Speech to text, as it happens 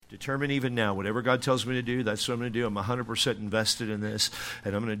Determine even now, whatever God tells me to do, that's what I'm going to do. I'm 100% invested in this,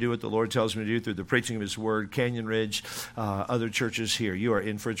 and I'm going to do what the Lord tells me to do through the preaching of His Word, Canyon Ridge, other churches here. You are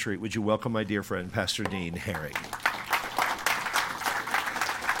in for a treat. Would you welcome my dear friend, Pastor Dean Herring?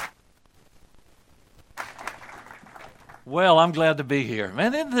 Well, I'm glad to be here.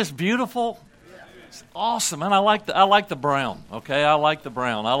 Man, isn't this beautiful? It's awesome. Man, I like the brown, okay? I like the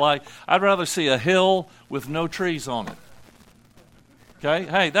brown. I'd rather see a hill with no trees on it. Okay?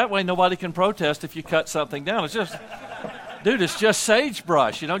 Hey, that way nobody can protest if you cut something down. It's just, dude, it's just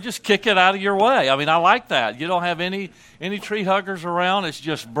sagebrush. Just kick it out of your way. I mean, I like that. You don't have any tree huggers around. It's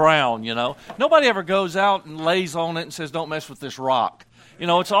just brown, Nobody ever goes out and lays on it and says, don't mess with this rock.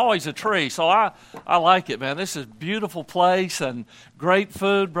 It's always a tree. So I like it, man. This is a beautiful place and great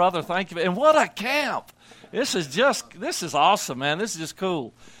food, brother. Thank you. And what a camp. This is awesome, man. This is just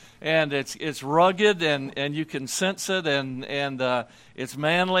cool. And it's rugged and you can sense it and it's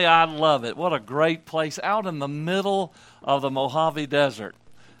manly. I love it. What a great place out in the middle of the Mojave Desert.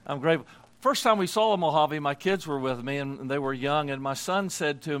 I'm grateful. First time we saw the Mojave, my kids were with me and they were young, and my son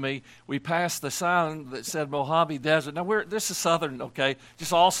said to me, we passed the sign that said Mojave Desert. Now this is southern, okay,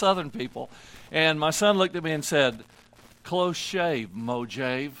 just all southern people. And my son looked at me and said, close shave,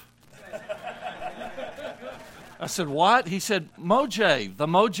 Mojave. I said, what? He said, Mojave, the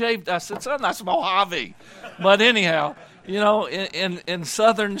Mojave. I said, son, that's Mojave. But anyhow, in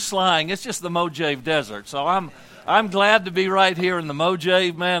southern slang, it's just the Mojave Desert. So I'm glad to be right here in the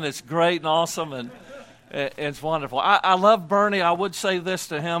Mojave, man. It's great and awesome, and it's wonderful. I love Bernie. I would say this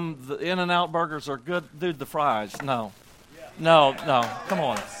to him, the In-N-Out burgers are good. Dude, the fries, no. Come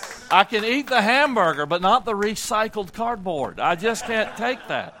on. I can eat the hamburger, but not the recycled cardboard. I just can't take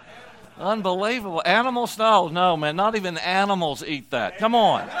that. Unbelievable. Animals? No, man. Not even animals eat that. Come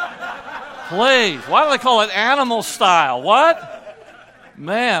on. Please. Why do they call it animal style? What?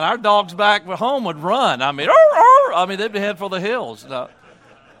 Man, our dogs back at home would run. I mean, they'd head for the hills. No.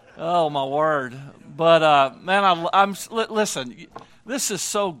 Oh, my word. But, man, listen, this is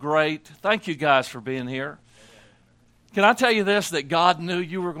so great. Thank you guys for being here. Can I tell you this, that God knew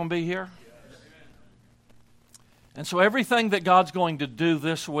you were going to be here? And so everything that God's going to do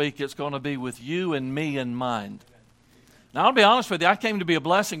this week, it's going to be with you and me in mind. Now, I'll be honest with you, I came to be a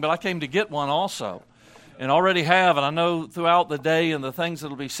blessing, but I came to get one also. And already have, and I know throughout the day and the things that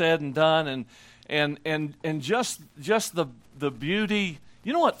will be said and done, and just the beauty.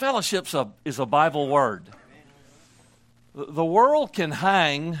 You know what? Fellowship is a Bible word. The world can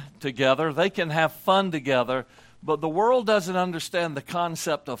hang together, they can have fun together, but the world doesn't understand the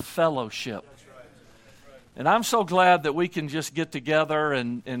concept of fellowship. And I'm so glad that we can just get together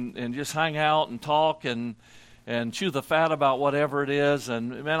and just hang out and talk and chew the fat about whatever it is.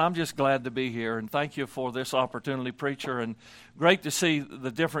 And, man, I'm just glad to be here. And thank you for this opportunity, preacher. And great to see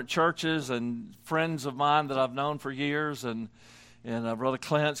the different churches and friends of mine that I've known for years. And Brother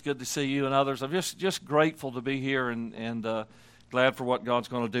Clint, it's good to see you and others. I'm just grateful to be here and glad for what God's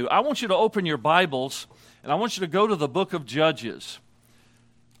going to do. I want you to open your Bibles, and I want you to go to the book of Judges.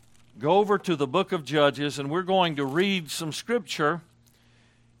 Go over to the book of Judges, and we're going to read some scripture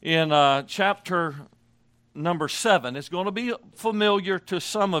in chapter number 7. It's going to be familiar to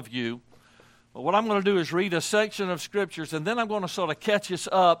some of you. But what I'm going to do is read a section of scriptures, and then I'm going to sort of catch us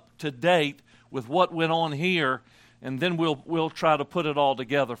up to date with what went on here, and then we'll try to put it all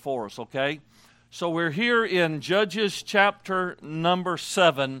together for us, okay? So we're here in Judges chapter number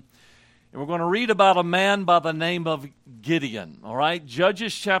 7, and we're going to read about a man by the name of Gideon, all right?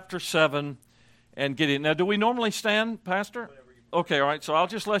 Judges chapter 7 and Gideon. Now, do we normally stand, Pastor? Okay, all right, so I'll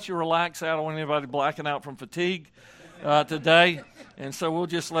just let you relax. I don't want anybody blacking out from fatigue today, and so we'll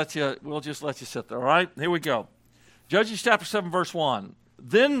just let you sit there, all right? Here we go. Judges chapter 7, verse 1.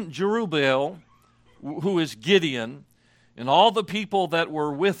 Then Jerubbaal, who is Gideon, and all the people that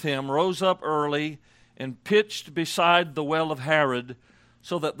were with him rose up early and pitched beside the well of Harod,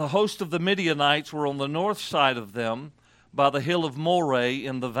 so that the host of the Midianites were on the north side of them by the hill of Moreh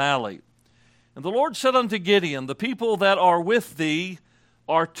in the valley. And the Lord said unto Gideon, the people that are with thee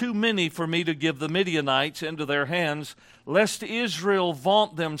are too many for me to give the Midianites into their hands, lest Israel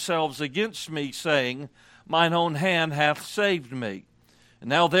vaunt themselves against me, saying, mine own hand hath saved me. And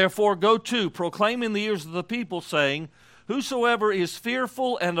now therefore go to, proclaim in the ears of the people, saying, whosoever is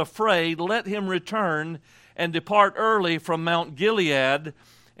fearful and afraid, let him return and depart early from Mount Gilead.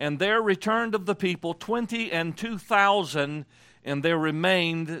 And there returned of the people 22,000, and there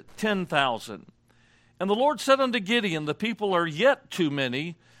remained 10,000. And the Lord said unto Gideon, the people are yet too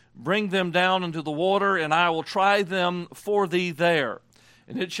many. Bring them down into the water, and I will try them for thee there.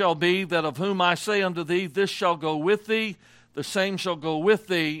 And it shall be that of whom I say unto thee, this shall go with thee, the same shall go with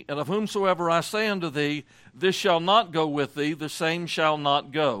thee, and of whomsoever I say unto thee, this shall not go with thee, the same shall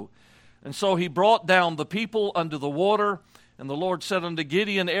not go. And so he brought down the people unto the water, and the Lord said unto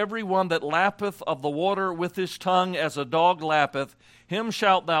Gideon, every one that lappeth of the water with his tongue as a dog lappeth, him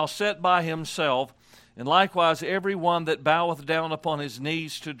shalt thou set by himself, and likewise every one that boweth down upon his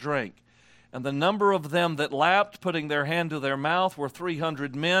knees to drink. And the number of them that lapped, putting their hand to their mouth, were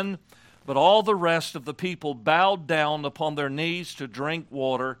 300 men, but all the rest of the people bowed down upon their knees to drink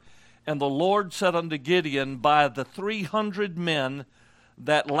water. And the Lord said unto Gideon, by the 300 men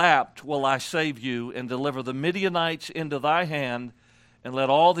that lapped will I save you, and deliver the Midianites into thy hand, and let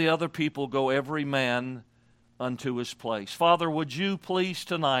all the other people go every man unto his place. Father, would you please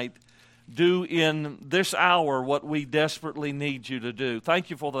tonight do in this hour what we desperately need you to do. Thank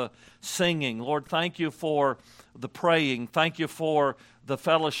you for the singing. Lord, thank you for the praying. Thank you for the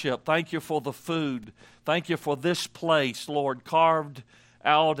fellowship. Thank you for the food. Thank you for this place, Lord, carved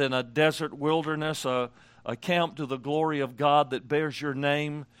out in a desert wilderness, a camp to the glory of God that bears your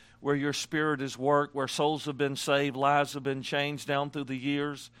name, where your Spirit is worked, where souls have been saved, lives have been changed down through the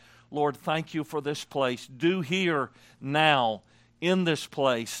years. Lord, thank you for this place. Do here now in this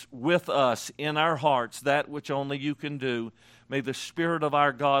place with us, in our hearts, that which only you can do. May the Spirit of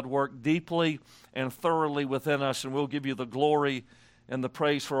our God work deeply and thoroughly within us, and we'll give you the glory and the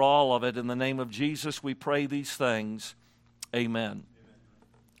praise for all of it. In the name of Jesus, we pray these things. Amen.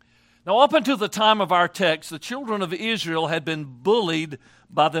 Now, up until the time of our text, the children of Israel had been bullied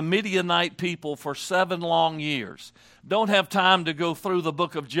by the Midianite people for 7 long years. Don't have time to go through the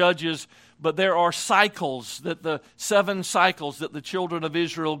book of Judges, but there are cycles, 7 cycles that the children of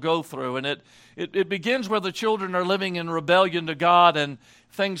Israel go through. And it begins where the children are living in rebellion to God and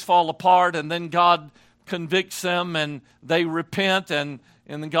things fall apart, and then God convicts them and they repent, and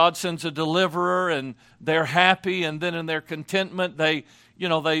then God sends a deliverer and they're happy, and then in their contentment they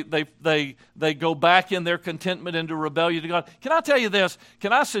go back in their contentment into rebellion to God. Can I tell you this?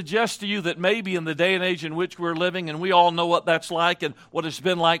 Can I suggest to you that maybe in the day and age in which we're living, and we all know what that's like and what it's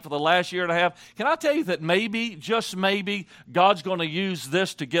been like for the last year and a half, can I tell you that maybe, just maybe, God's going to use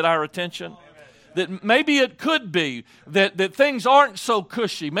this to get our attention? That maybe it could be that things aren't so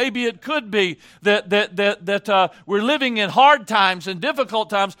cushy. Maybe it could be that we're living in hard times and difficult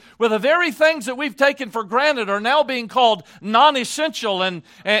times where the very things that we've taken for granted are now being called non-essential, and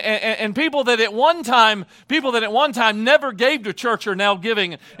people that at one time never gave to church are now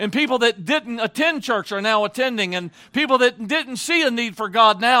giving, and people that didn't attend church are now attending, and people that didn't see a need for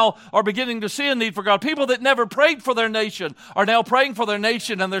God now are beginning to see a need for God. People that never prayed for their nation are now praying for their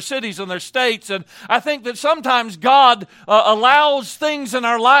nation and their cities and their states. And I think that sometimes God allows things in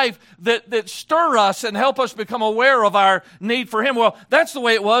our life that stir us and help us become aware of our need for Him. Well, that's the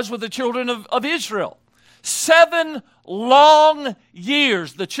way it was with the children of Israel. 7 long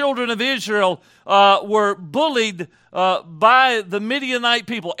years the children of Israel were bullied by the Midianite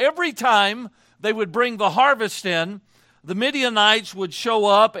people. Every time they would bring the harvest in, the Midianites would show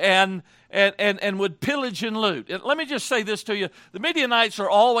up and would pillage and loot. And let me just say this to you. The Midianites are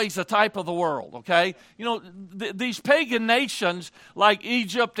always a type of the world, okay? You know, these pagan nations like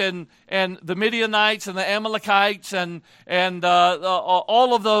Egypt and the Midianites and the Amalekites and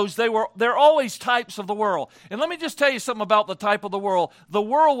all of those, they're always types of the world. And let me just tell you something about the type of the world. The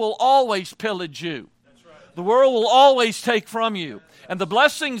world will always pillage you. That's right. The world will always take from you. And the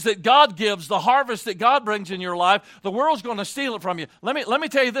blessings that God gives, the harvest that God brings in your life, the world's going to steal it from you. Let me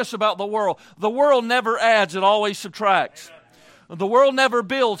tell you this about the world. The world never adds, it always subtracts. The world never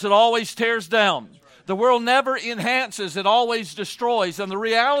builds, it always tears down. The world never enhances, it always destroys. And the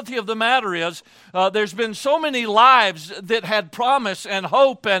reality of the matter is, there's been so many lives that had promise and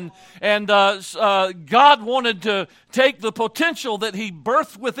hope, and God wanted to take the potential that He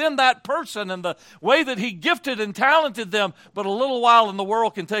birthed within that person and the way that He gifted and talented them. But a little while and the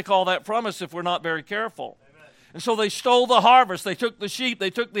world can take all that from us if we're not very careful. And so they stole the harvest. They took the sheep,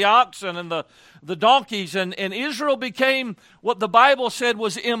 they took the oxen and the donkeys, and Israel became what the Bible said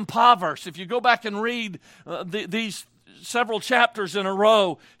was impoverished. If you go back and read these several chapters in a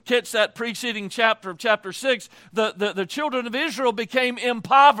row, catch that preceding chapter of chapter 6, the children of Israel became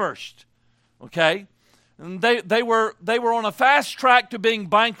impoverished. Okay? And they were on a fast track to being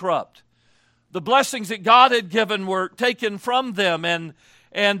bankrupt. The blessings that God had given were taken from them, and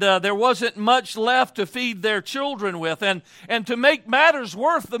there wasn't much left to feed their children with. And to make matters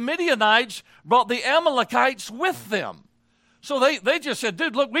worse, the Midianites brought the Amalekites with them. So they just said,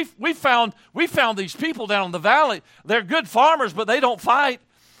 dude, look, we found these people down in the valley. They're good farmers, but they don't fight.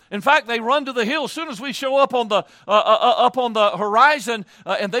 In fact, they run to the hill. As soon as we show up on the horizon,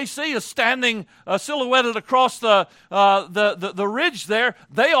 and they see us standing silhouetted across the ridge there,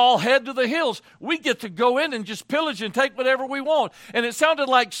 they all head to the hills. We get to go in and just pillage and take whatever we want. And it sounded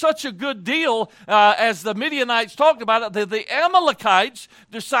like such a good deal as the Midianites talked about it, that the Amalekites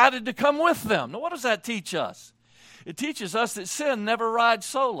decided to come with them. Now, what does that teach us? It teaches us that sin never rides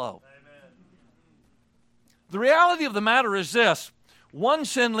solo. Amen. The reality of the matter is this. One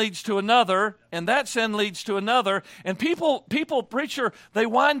sin leads to another, and that sin leads to another. And people, preacher, they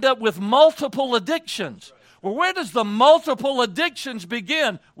wind up with multiple addictions. Well, where does the multiple addictions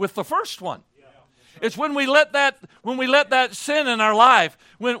begin? With the first one. It's when we let that sin in our life,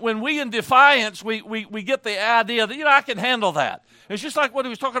 when we in defiance, we get the idea that, I can handle that. It's just like what he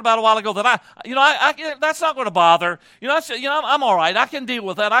was talking about a while ago, that I that's not going to bother. I'm all right. I can deal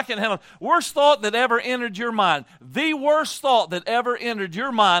with that. I can handle it. Worst thought that ever entered your mind. The worst thought that ever entered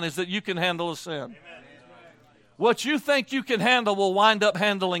your mind is that you can handle a sin. Amen. What you think you can handle will wind up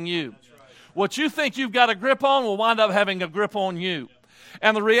handling you. What you think you've got a grip on will wind up having a grip on you.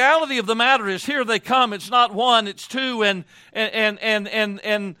 And the reality of the matter is, here they come. It's not one, it's two, and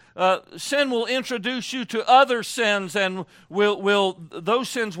sin will introduce you to other sins, and those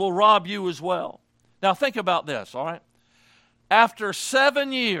sins will rob you as well. Now think about this, all right? After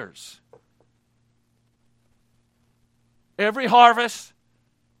 7 years, every harvest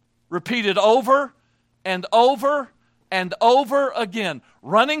repeated over and over and over again,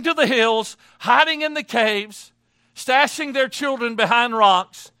 running to the hills, hiding in the caves, stashing their children behind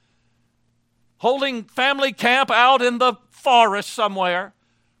rocks, holding family camp out in the forest somewhere,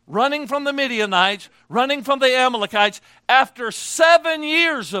 running from the Midianites, running from the Amalekites. After 7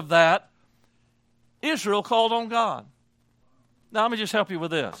 years of that, Israel called on God. Now, let me just help you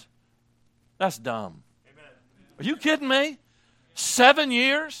with this. That's dumb. Amen. Are you kidding me? 7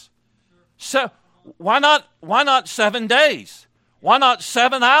 years? Why not 7 days? Why not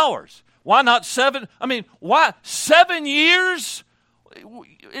 7 hours? Why not 7? Why 7 years?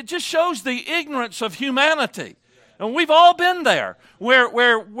 It just shows the ignorance of humanity. And we've all been there,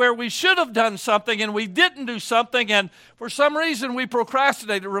 where we should have done something and we didn't do something, and for some reason we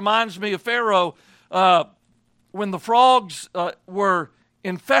procrastinated. It reminds me of Pharaoh when the frogs were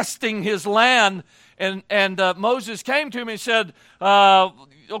infesting his land, and Moses came to him and said,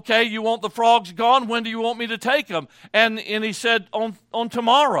 okay, you want the frogs gone? When do you want me to take them? And he said, on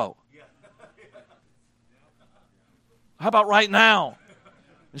tomorrow. How about right now?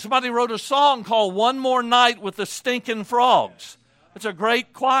 And somebody wrote a song called One More Night with the Stinking Frogs. It's a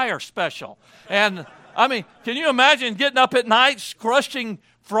great choir special. And, can you imagine getting up at night, crushing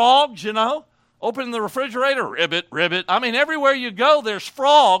frogs, opening the refrigerator, ribbit, ribbit. Everywhere you go, there's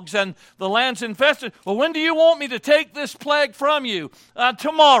frogs, and the land's infested. Well, when do you want me to take this plague from you?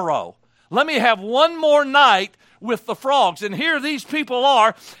 Tomorrow. Let me have one more night with the frogs. And here these people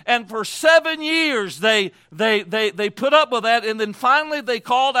are, and for 7 years they put up with that, and then finally they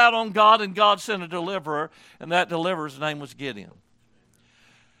called out on God, and God sent a deliverer, and that deliverer's name was Gideon.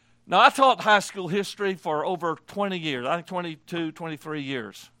 Now, I taught high school history for over 20 years, I think 22, 23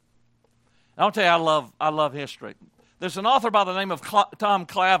 years. I'll tell you, I love history. There's an author by the name of Tom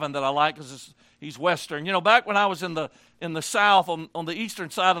Clavin that I like because he's Western. Back when I was in the South, on the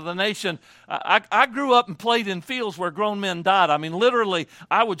eastern side of the nation, I grew up and played in fields where grown men died. Literally,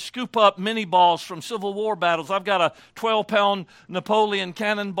 I would scoop up mini balls from Civil War battles. I've got a 12-pound Napoleon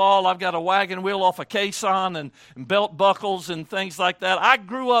cannonball. I've got a wagon wheel off a caisson and belt buckles and things like that. I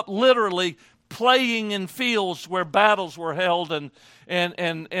grew up literally playing in fields where battles were held, and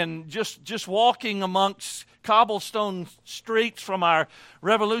just walking amongst cobblestone streets from our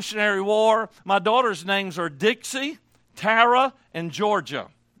Revolutionary War. My daughter's names are Dixie, Tara, and Georgia.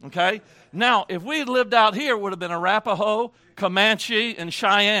 Okay? Now, if we had lived out here, it would have been Arapaho, Comanche, and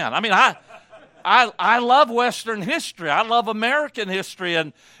Cheyenne. I love Western history. I love American history,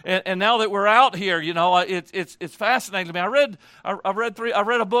 and now that we're out here, it's fascinating to me. I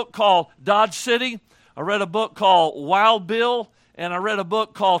read a book called Dodge City. I read a book called Wild Bill, and I read a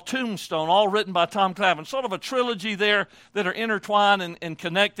book called Tombstone, all written by Tom Clavin. Sort of a trilogy there that are intertwined and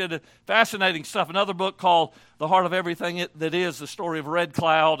connected. Fascinating stuff. Another book called The Heart of Everything That Is, the story of Red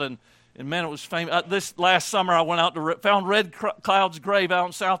Cloud, and man, it was famous. This last summer, I went out to found Red Cloud's grave out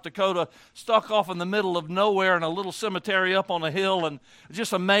in South Dakota, stuck off in the middle of nowhere in a little cemetery up on a hill, and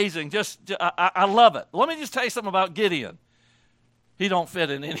just amazing. I love it. Let me just tell you something about Gideon. He don't fit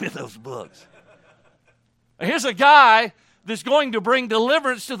in any of those books. Here's a guy that's going to bring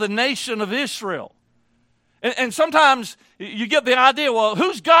deliverance to the nation of Israel. And sometimes you get the idea, well,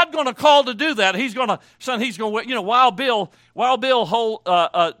 who's God going to call to do that? Wild Bill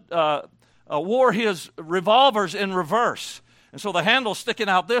wore his revolvers in reverse. And so the handle's sticking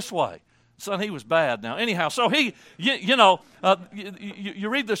out this way. Son, he was bad now. Anyhow, so you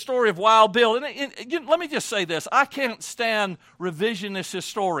read the story of Wild Bill. And let me just say this. I can't stand revisionist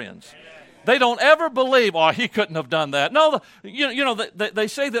historians. They don't ever believe, he couldn't have done that. No, they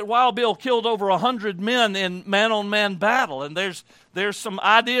say that Wild Bill killed over 100 men in man-on-man battle, and there's some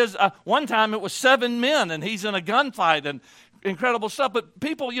ideas. One time it was 7 men, and he's in a gunfight, and incredible stuff. But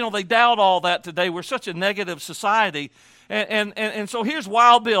people, they doubt all that today. We're such a negative society, and so here's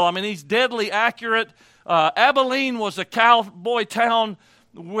Wild Bill. I mean, he's deadly accurate. Abilene was a cowboy town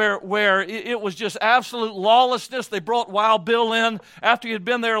where it was just absolute lawlessness. They brought Wild Bill in. After he had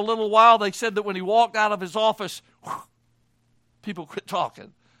been there a little while, they said that when he walked out of his office, people quit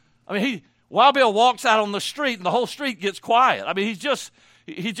talking. I mean, Wild Bill walks out on the street, and the whole street gets quiet. I mean, he just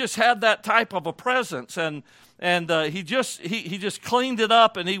had that type of a presence, and he just cleaned it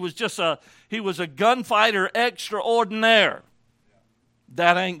up, and he was a gunfighter extraordinaire.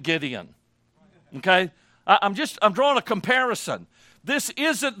 That ain't Gideon. Okay, I'm drawing a comparison. This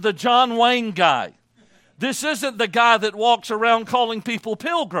isn't the John Wayne guy. This isn't the guy that walks around calling people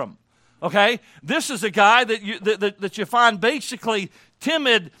pilgrim. Okay? This is a guy that you find basically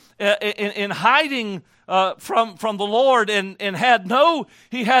timid in hiding from the Lord, and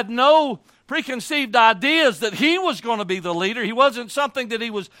he had no preconceived ideas that he was going to be the leader. He wasn't something that he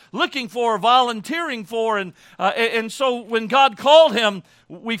was looking for or volunteering for, and so when God called him,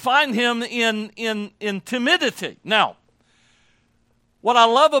 we find him in timidity. Now, What I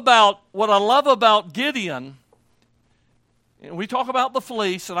love about Gideon, we talk about the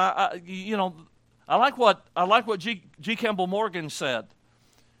fleece, and I like what G. Campbell Morgan said.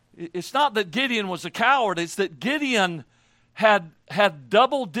 It's not that Gideon was a coward; it's that Gideon had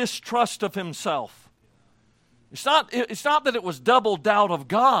double distrust of himself. It's not that it was double doubt of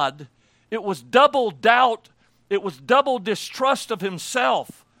God; it was double doubt. It was double distrust of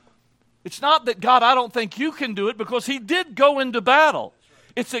himself. It's not that, God, I don't think you can do it, because he did go into battle.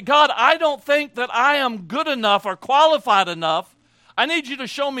 It's that, God, I don't think that I am good enough or qualified enough. I need you to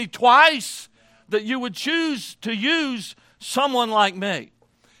show me twice that you would choose to use someone like me.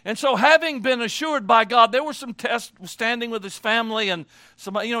 And so, having been assured by God, there were some tests standing with his family, and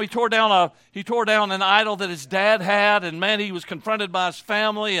he tore down an idol that his dad had, and man, he was confronted by his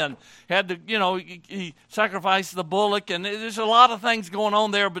family and had to, he sacrificed the bullock, and there's a lot of things going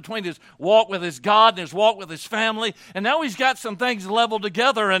on there between his walk with his God and his walk with his family, and now he's got some things leveled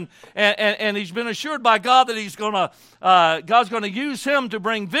together, and he's been assured by God that God's going to use him to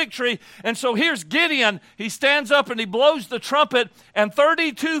bring victory. And so here's Gideon. He stands up and he blows the trumpet, and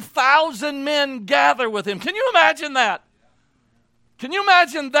 32,000 men gather with him. Can you imagine that? Can you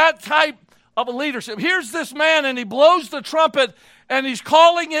imagine that type of a leadership? Here's this man, and he blows the trumpet, and he's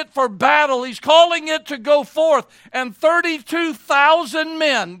calling it for battle. He's calling it to go forth, and 32,000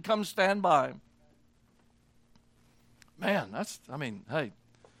 men come stand by him. Man, that's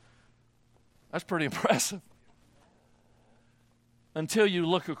pretty impressive. Until you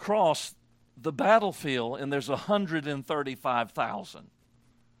look across the battlefield, and there's 135,000.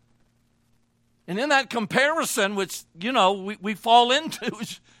 And in that comparison, which, we fall into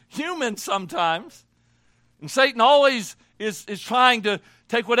as humans sometimes, and Satan always is trying to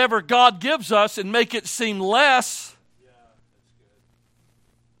take whatever God gives us and make it seem less. Yeah,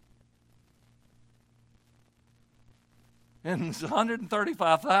 that's good. And it's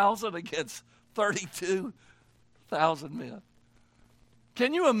 135,000 against 32,000 men.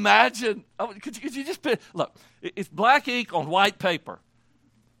 Can you imagine? Could you just look? It's black ink on white paper,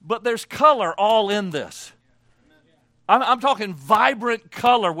 but there's color all in this. I'm talking vibrant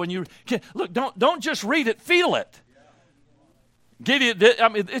color. When you look, don't just read it, feel it. Gideon,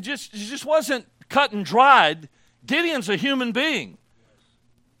 it just wasn't cut and dried. Gideon's a human being.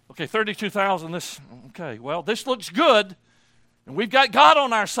 Okay, 32,000. This looks good, and we've got God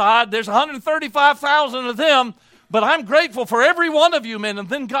on our side. There's 135,000 of them. But I'm grateful for every one of you men. And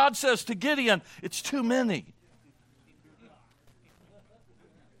then God says to Gideon, it's too many.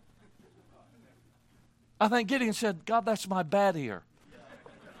 I think Gideon said, God, that's my bad ear.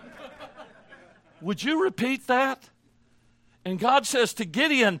 Would you repeat that? And God says to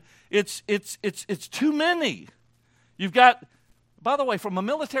Gideon, it's too many. You've got, by the way, from a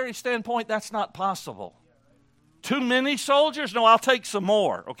military standpoint, that's not possible. Too many soldiers? No, I'll take some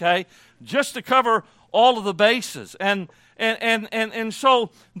more, okay? Just to cover all of the bases. And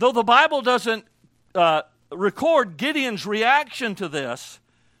so, though the Bible doesn't record Gideon's reaction to this,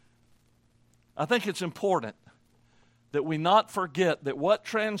 I think it's important that we not forget that what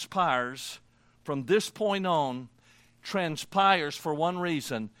transpires from this point on transpires for one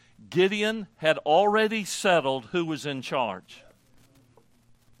reason. Gideon had already settled who was in charge.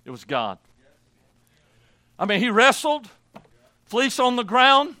 It was God. I mean, he wrestled, fleece on the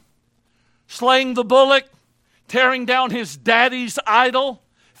ground, slaying the bullock, tearing down his daddy's idol,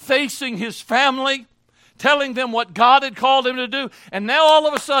 facing his family, telling them what God had called him to do. And now all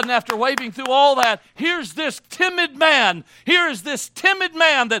of a sudden, after wading through all that, here's this timid man. Here is this timid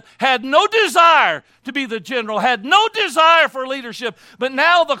man that had no desire to be the general, had no desire for leadership. But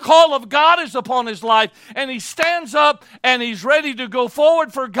now the call of God is upon his life, and he stands up and he's ready to go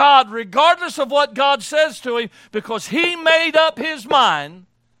forward for God, regardless of what God says to him, because he made up his mind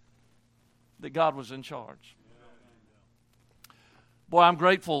that God was in charge. Boy, I'm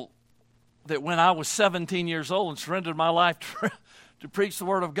grateful that when I was 17 years old and surrendered my life to preach the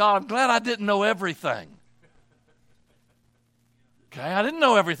Word of God, I'm glad I didn't know everything. Okay, I didn't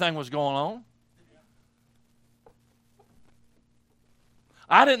know everything was going on.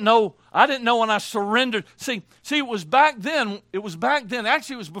 I didn't know when I surrendered. See, it was back then.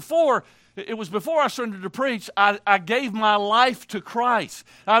 Actually, it was before I surrendered to preach. I gave my life to Christ.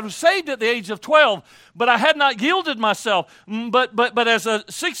 I was saved at the age of 12, but I had not yielded myself. But as a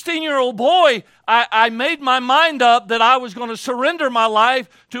 16-year-old boy, I made my mind up that I was going to surrender my life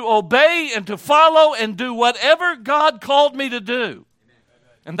to obey and to follow and do whatever God called me to do.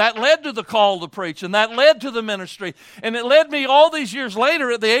 And that led to the call to preach, and that led to the ministry. And it led me all these years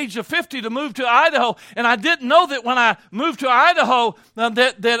later at the age of 50 to move to Idaho. And I didn't know that when I moved to Idaho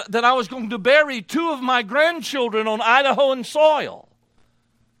that I was going to bury 2 of my grandchildren on Idahoan soil.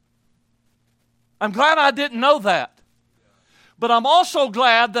 I'm glad I didn't know that. But I'm also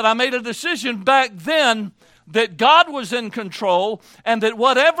glad that I made a decision back then that God was in control, and that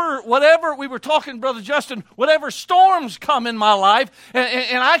whatever we were talking, Brother Justin, whatever storms come in my life,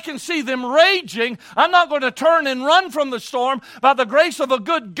 and I can see them raging, I'm not going to turn and run from the storm. By the grace of a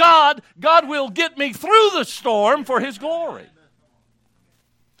good God, God will get me through the storm for His glory.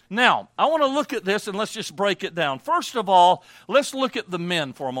 Now, I want to look at this, and let's just break it down. First of all, let's look at the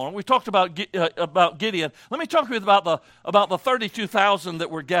men for a moment. We talked about Gideon. Let me talk to you about the 32,000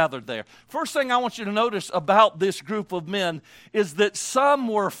 that were gathered there. First thing I want you to notice about this group of men is that some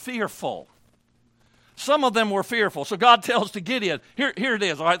were fearful. Some of them were fearful. So God tells to Gideon, here it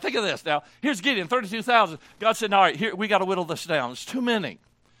is. All right, think of this now. Here's Gideon, 32,000. God said, all right, here we got to whittle this down. It's too many.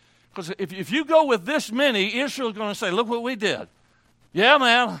 Because if you go with this many, Israel's going to say, look what we did. Yeah,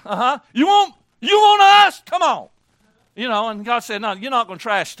 man, You want us? Come on. And God said, no, you're not going to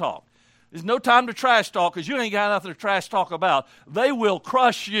trash talk. There's no time to trash talk because you ain't got nothing to trash talk about. They will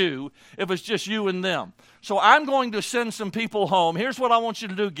crush you if it's just you and them. So I'm going to send some people home. Here's what I want you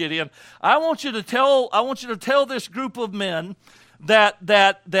to do, Gideon. I want you to tell this group of men that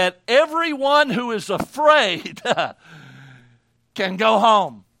everyone who is afraid can go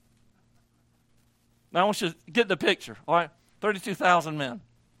home. Now I want you to get the picture, all right? 32,000 men.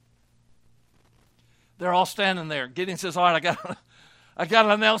 They're all standing there. Gideon says, all right, I got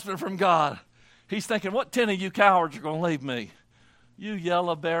an announcement from God. He's thinking, what 10 of you cowards are going to leave me? You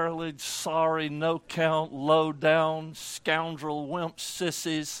yellow-barreled, sorry, no-count, low-down, scoundrel, wimp,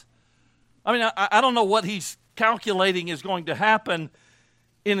 sissies. I mean, I don't know what he's calculating is going to happen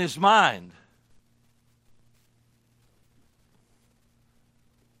in his mind.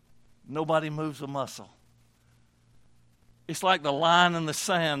 Nobody moves a muscle. It's like the line in the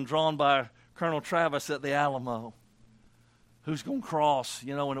sand drawn by Colonel Travis at the Alamo. Who's going to cross?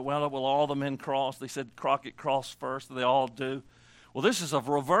 When it wound up, all the men crossed. They said Crockett crossed first, and they all do. Well, this is a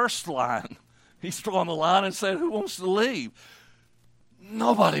reversed line. He's drawing the line and said, who wants to leave?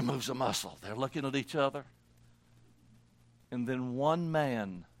 Nobody moves a muscle. They're looking at each other. And then one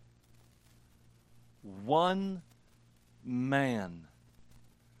man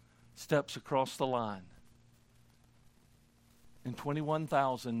steps across the line. And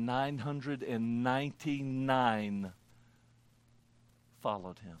 21,999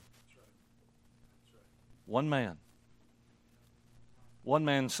 followed him. One man. One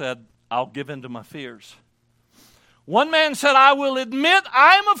man said, I'll give in to my fears. One man said, I will admit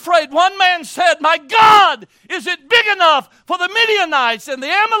I'm afraid. One man said, my God, is it big enough for the Midianites and the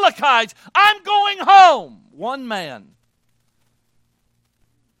Amalekites? I'm going home. One man.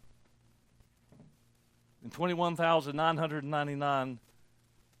 And 21,999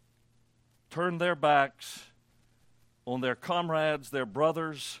 turned their backs on their comrades, their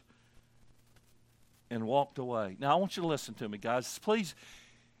brothers, and walked away. Now, I want you to listen to me, guys. Please,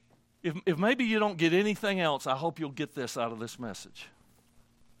 if maybe you don't get anything else, I hope you'll get this out of this message.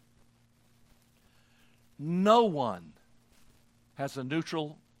 no one has a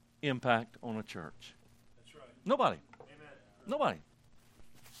neutral impact on a church. That's right. Nobody. Amen. Nobody.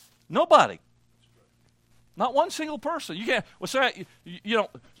 Nobody. Not one single person. You can't. Well, say you know.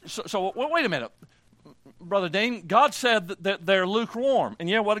 So wait a minute, Brother Dean. God said that they're lukewarm, and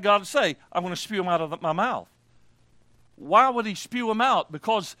what did God say? I'm going to spew them out of my mouth. Why would He spew them out?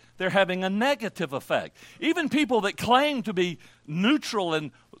 Because they're having a negative effect. Even people that claim to be neutral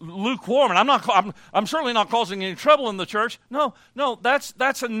and lukewarm, and I'm certainly not causing any trouble in the church. No,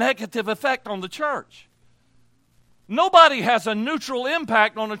 that's a negative effect on the church. Nobody has a neutral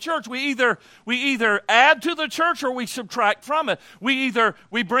impact on a church. We either add to the church or we subtract from it. We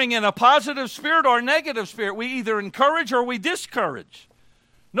bring in a positive spirit or a negative spirit. We either encourage or we discourage.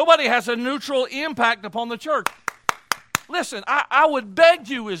 Nobody has a neutral impact upon the church. Listen, I would beg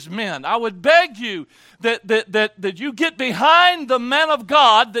you as men, I would beg you that you get behind the men of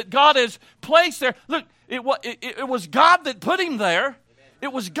God that God has placed there. Look, it was God that put him there.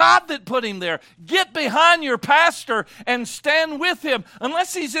 It was God that put him there. Get behind your pastor and stand with him.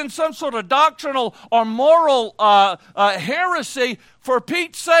 Unless he's in some sort of doctrinal or moral heresy, for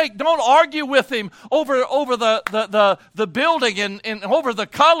Pete's sake, don't argue with him over the building and over the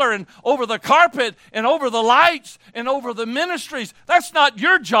color and over the carpet and over the lights and over the ministries. That's not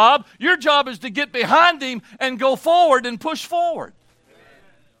your job. Your job is to get behind him and go forward and push forward.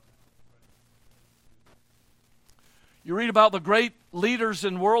 You read about the great leaders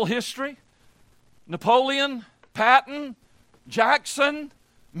in world history, Napoleon, Patton, Jackson,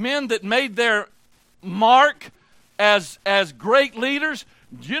 men that made their mark as great leaders.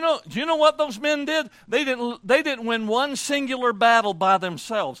 Do you know what those men did? They didn't win one singular battle by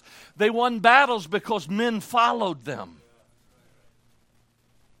themselves. They won battles because men followed them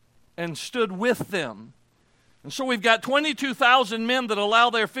and stood with them. And so we've got 22,000 men that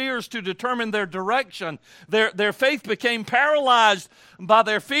allow their fears to determine their direction. Their faith became paralyzed by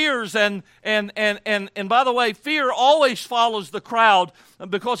their fears. And by the way, fear always follows the crowd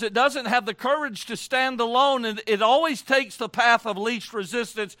because it doesn't have the courage to stand alone. And it always takes the path of least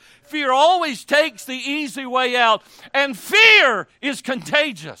resistance. Fear always takes the easy way out. And fear is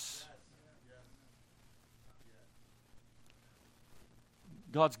contagious.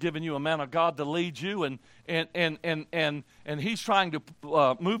 God's given you a man of God to lead you, and he's trying to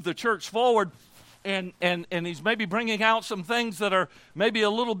move the church forward, and he's maybe bringing out some things that are maybe a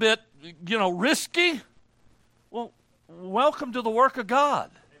little bit, risky. Well, welcome to the work of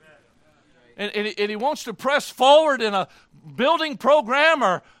God. And he wants to press forward in a building program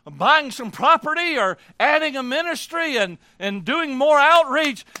or buying some property or adding a ministry and doing more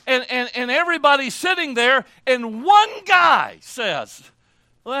outreach, and everybody's sitting there, and one guy says,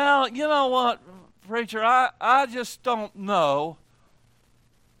 well, you know what, preacher, I just don't know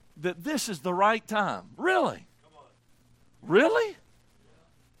that this is the right time. Really? Really?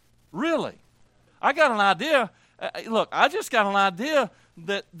 Really? I got an idea. Look, I just got an idea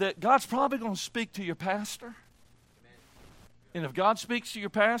that God's probably going to speak to your pastor. And if God speaks to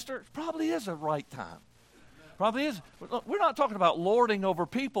your pastor, it probably is a right time. Probably is. We're not talking about lording over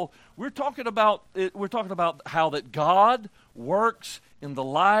people. We're talking about how that God works in the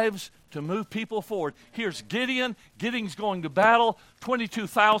lives to move people forward. Here's Gideon. Gideon's going to battle.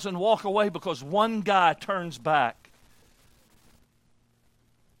 22,000 walk away because one guy turns back.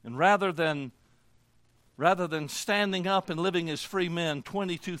 And rather than standing up and living as free men,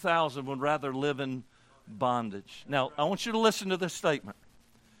 22,000 would rather live in bondage. Now, I want you to listen to this statement.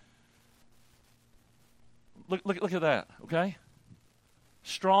 Look at that, okay?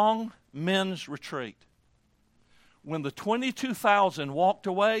 Strong men's retreat. When the 22,000 walked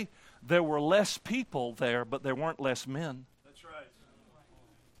away, there were less people there, but there weren't less men. That's right.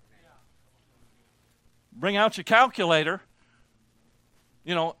 Bring out your calculator.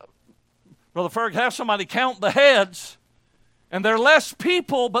 Brother Ferg, have somebody count the heads, and there are less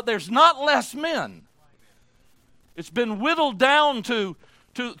people, but there's not less men. It's been whittled down to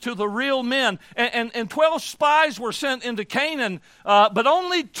the real men. And 12 spies were sent into Canaan, but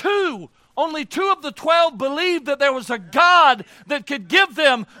only two of the 12 believed that there was a God that could give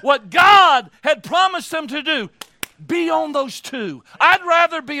them what God had promised them to do. Be on those two. I'd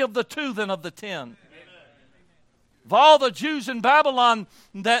rather be of the 2 than of the 10. Of all the Jews in Babylon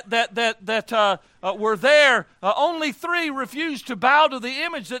that were there, only 3 refused to bow to the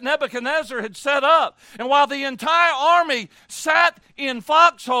image that Nebuchadnezzar had set up. And while the entire army sat in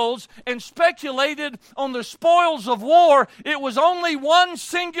foxholes and speculated on the spoils of war, it was only one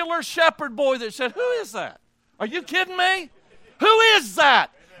singular shepherd boy that said, "Who is that? Are you kidding me? Who is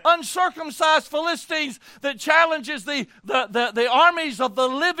that?" uncircumcised Philistines that challenges the armies of the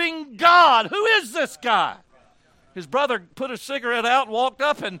living God. Who is this guy? His brother put a cigarette out and walked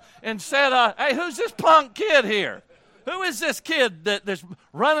up and said, hey, who's this punk kid here? Who is this kid that's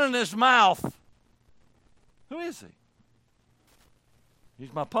running his mouth? Who is he?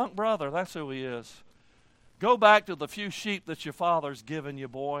 He's my punk brother. That's who he is. Go back to the few sheep that your father's given you,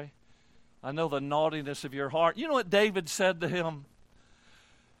 boy. I know the naughtiness of your heart. You know what David said to him?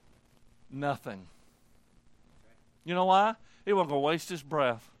 Nothing. You know why? He wasn't going to waste his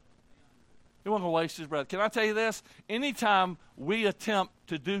breath. He wasn't going to waste his breath. Can I tell you this? Anytime we attempt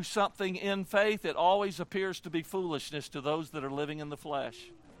to do something in faith, it always appears to be foolishness to those that are living in the flesh.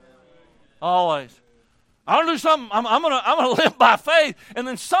 Always. I'm going to do something. I'm going to live by faith. And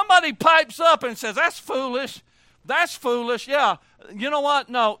then somebody pipes up and says, that's foolish. That's foolish. Yeah. You know what?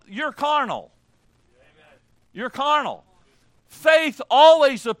 No, you're carnal. You're carnal. Faith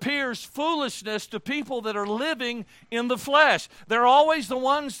always appears foolishness to people that are living in the flesh. They're always the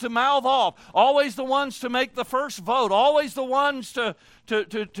ones to mouth off, always the ones to make the first vote, always the ones to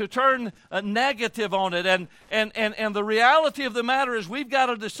turn negative on it. And the reality of the matter is we've got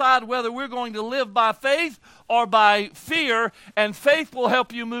to decide whether we're going to live by faith or by fear, and faith will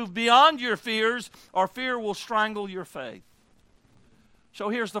help you move beyond your fears, or fear will strangle your faith. So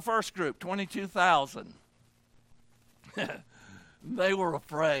here's the first group, 22,000. They were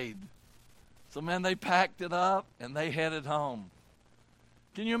afraid. So, man, they packed it up and they headed home.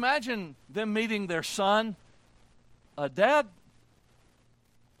 Can you imagine them meeting their son? Dad,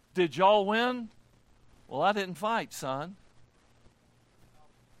 did y'all win? Well, I didn't fight, son.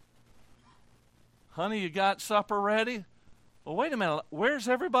 Honey, you got supper ready? Well, wait a minute. Where's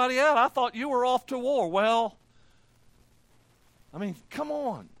everybody at? I thought you were off to war. Well, I mean, come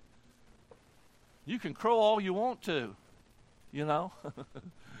on. You can crow all you want to. You know,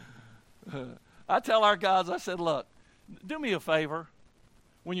 I tell our guys, I said, look, do me a favor.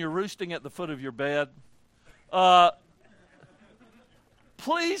 When you're roosting at the foot of your bed,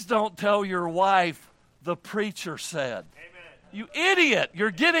 please don't tell your wife the preacher said. Amen. You idiot.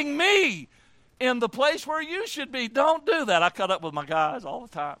 You're getting me in the place where you should be. Don't do that. I cut up with my guys all the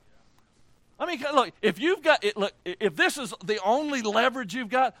time. I mean, look, if you've got it, look, if this is the only leverage you've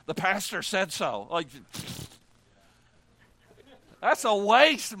got, the pastor said so. Like, that's a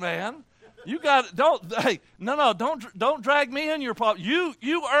waste, man. You got don't drag me in your problem.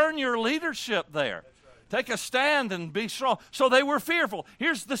 You earn your leadership there. Take a stand and be strong. So they were fearful.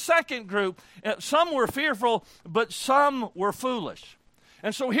 Here's the second group. Some were fearful, but some were foolish.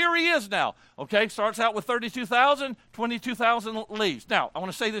 And so here he is now. Okay, starts out with 32,000, 22,000 leaves. Now, I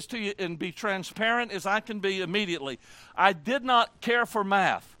want to say this to you and be transparent as I can be immediately. I did not care for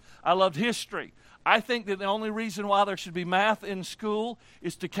math. I loved history. I think that the only reason why there should be math in school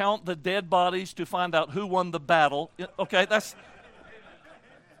is to count the dead bodies to find out who won the battle. Okay, that's...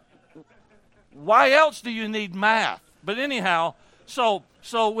 Why else do you need math? But anyhow, so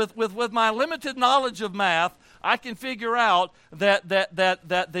with my limited knowledge of math, I can figure out that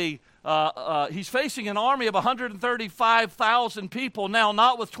he's facing an army of 135,000 people now,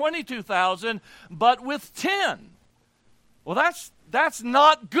 not with 22,000, but with 10. Well, that's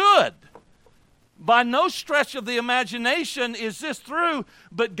not good. By no stretch of the imagination is this through,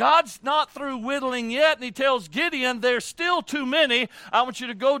 but God's not through whittling yet, and he tells Gideon, there's still too many. I want you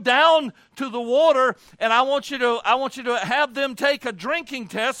to go down to the water, and I want you to have them take a drinking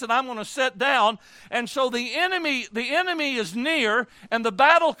test, and I'm going to sit down. And so the enemy is near, and the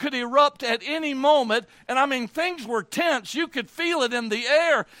battle could erupt at any moment. And I mean, things were tense. You could feel it in the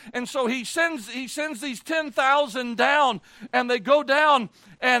air. And so he sends these 10,000 down, and they go down.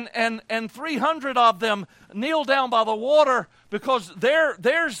 And 300 of them kneel down by the water because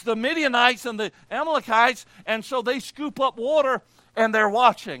there's the Midianites and the Amalekites, and so they scoop up water and they're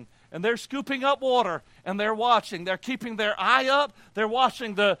watching. And they're scooping up water and they're watching. They're keeping their eye up. They're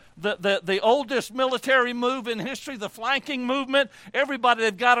watching the oldest military move in history, the flanking movement. Everybody,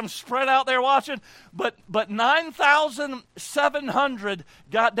 they've got them spread out there watching. But 9,700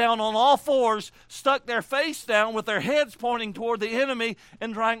 got down on all fours, stuck their face down with their heads pointing toward the enemy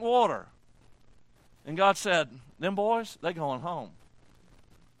and drank water. And God said, them boys, they're going home.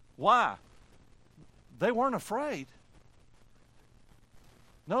 Why? They weren't afraid.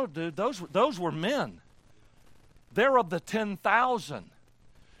 No, dude, those were men. They're of the 10,000.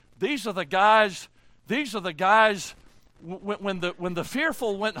 These are the guys when the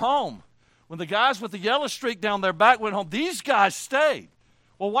fearful went home. When the guys with the yellow streak down their back went home, these guys stayed.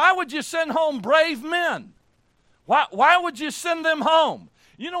 Well, why would you send home brave men? Why would you send them home?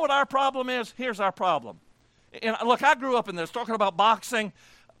 You know what our problem is? Here's our problem. And look, I grew up in this, talking about boxing.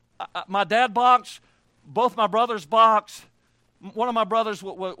 my dad boxed. Both my brothers boxed. One of my brothers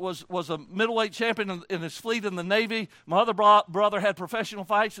was a middleweight champion in his fleet in the Navy. My other brother had professional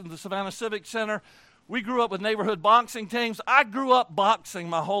fights in the Savannah Civic Center. We grew up with neighborhood boxing teams. I grew up boxing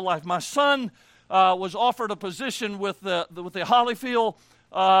my whole life. My son was offered a position with the Holyfield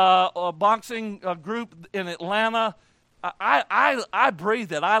boxing group in Atlanta. I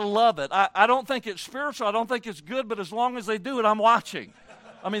breathe it. I love it. I don't think it's spiritual. I don't think it's good, but as long as they do it, I'm watching.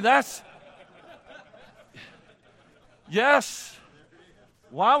 I mean, that's... Yes.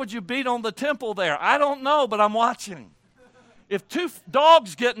 Why would you beat on the temple there? I don't know, but I'm watching. If two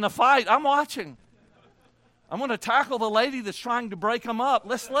dogs get in a fight, I'm watching. I'm going to tackle the lady that's trying to break them up.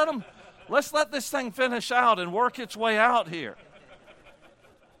 Let's let this thing finish out and work its way out here.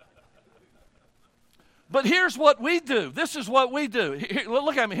 But here's what we do. This is what we do. Here,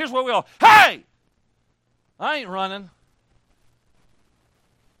 look at me. Here's what we all. Hey! I ain't running.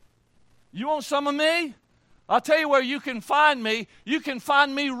 You want some of me? I'll tell you where you can find me. You can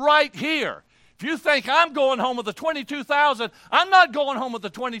find me right here. If you think I'm going home with the 22,000, I'm not going home with the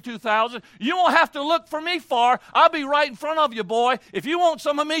 22,000. You won't have to look for me far. I'll be right in front of you, boy. If you want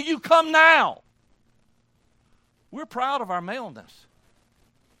some of me, you come now. We're proud of our maleness.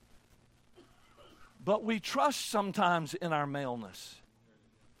 But we trust sometimes in our maleness.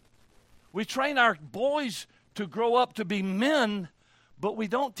 We train our boys to grow up to be men, but we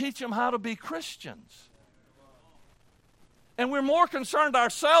don't teach them how to be Christians. And we're more concerned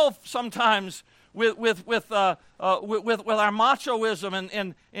ourselves sometimes with our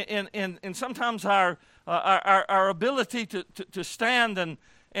machoism and sometimes our ability to stand and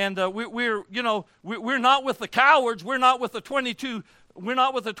we're not with the cowards. We're not with the 22. We're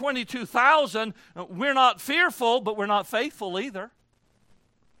not with the 22,000. We're not fearful, but we're not faithful either.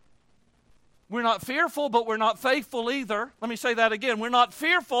 We're not fearful, but we're not faithful either. Let me say that again. We're not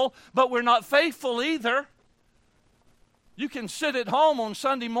fearful, but we're not faithful either. You can sit at home on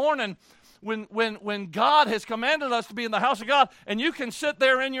Sunday morning when God has commanded us to be in the house of God, and you can sit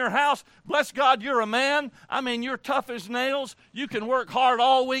there in your house. Bless God, you're a man. I mean, you're tough as nails. You can work hard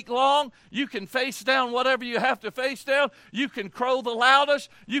all week long. You can face down whatever you have to face down. You can crow the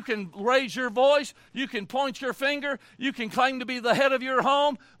loudest. You can raise your voice. You can point your finger. You can claim to be the head of your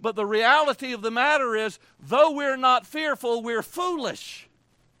home. But the reality of the matter is, though we're not fearful, we're foolish.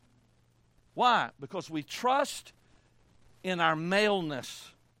 Why? Because we trust in our maleness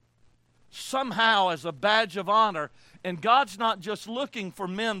somehow as a badge of honor. And God's not just looking for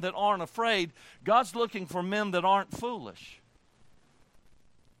men that aren't afraid. God's looking for men that aren't foolish.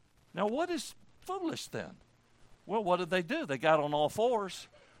 Now, what is foolish then? Well, what did they do? They got on all fours.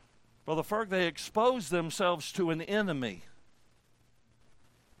 Brother Ferg, they exposed themselves to an enemy.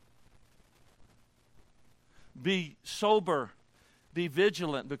 Be sober. Be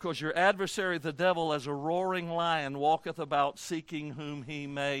vigilant, because your adversary, the devil, as a roaring lion, walketh about seeking whom he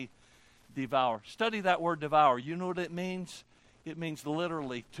may devour. Study that word devour. You know what it means? It means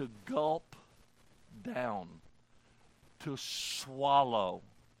literally to gulp down, to swallow.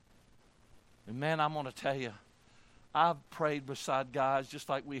 And man, I'm going to tell you, I've prayed beside guys, just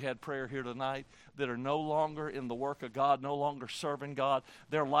like we had prayer here tonight, that are no longer in the work of God, no longer serving God.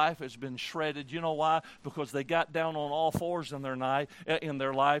 Their life has been shredded. You know why? Because they got down on all fours in their life,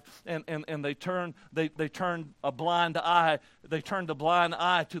 and they turned a blind eye. They turned a blind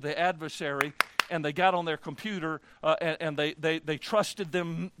eye to the adversary, and they got on their computer and they trusted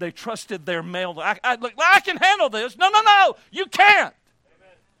them. They trusted their mail. I can handle this. No, you can't.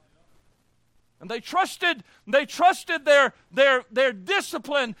 And they trusted their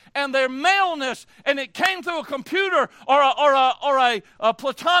discipline and their maleness, and it came through a computer or a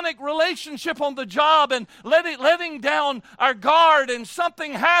platonic relationship on the job, and letting down our guard, and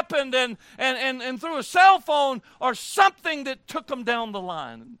something happened, and through a cell phone or something that took them down the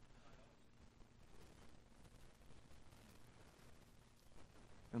line.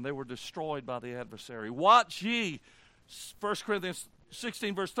 And they were destroyed by the adversary. Watch ye, 1 Corinthians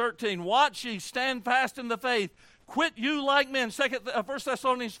 16, verse 13, watch ye, stand fast in the faith, quit you like men. 1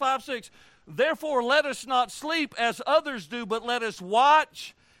 Thessalonians 5, 6, therefore let us not sleep as others do, but let us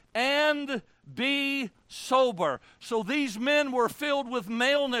watch and be sober. So these men were filled with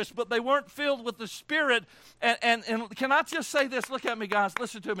maleness, but they weren't filled with the Spirit. And can I just say this? Look at me, guys.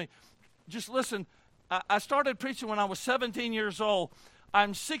 Listen to me. Just listen. I started preaching when I was 17 years old.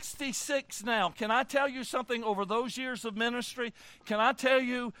 I'm 66 now. Can I tell you something over those years of ministry? Can I tell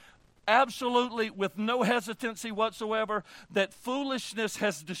you absolutely with no hesitancy whatsoever that foolishness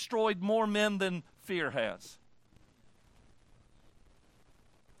has destroyed more men than fear has?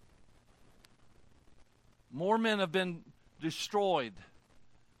 More men have been destroyed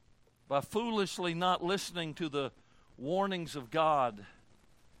by foolishly not listening to the warnings of God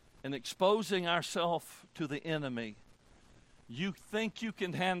and exposing ourselves to the enemy. You think you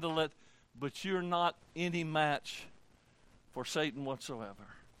can handle it, but you're not any match for Satan whatsoever.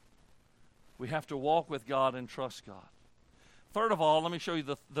 We have to walk with God and trust God. Third of all, let me show you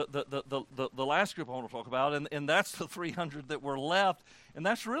the last group I want to talk about, and that's the 300 that were left, and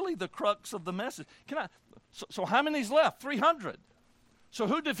that's really the crux of the message. So how many's left? 300. So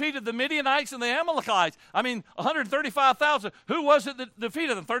who defeated the Midianites and the Amalekites? 135,000. Who was it that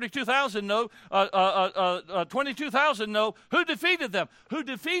defeated them? 32,000, no. 22,000, no. Who defeated them? Who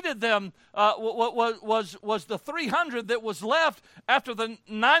defeated them was the 300 that was left after the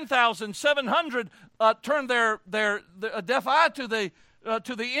 9,700 turned their deaf eye to the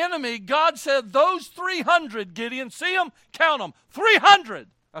enemy. God said, those 300, Gideon, see them, count them, 300.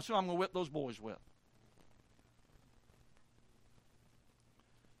 That's who I'm going to whip those boys with.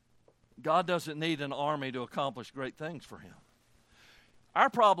 God doesn't need an army to accomplish great things for him. Our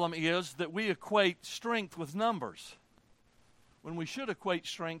problem is that we equate strength with numbers when we should equate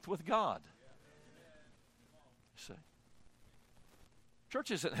strength with God. See? Church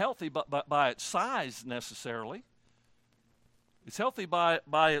isn't healthy by its size necessarily. It's healthy by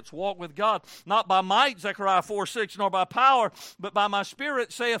its walk with God. Not by might, Zechariah 4:6, nor by power, but by my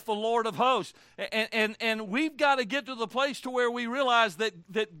Spirit, saith the Lord of hosts. And we've got to get to the place to where we realize that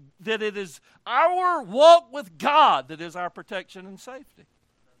it is our walk with God that is our protection and safety.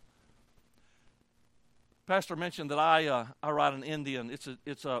 Pastor mentioned that I ride an Indian.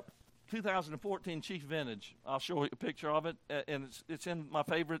 It's a 2014 Chief Vintage. I'll show you a picture of it, and it's in my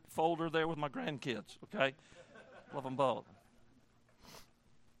favorite folder there with my grandkids, okay? Love them both.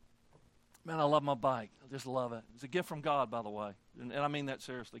 Man, I love my bike. I just love it. It's a gift from God, by the way. And I mean that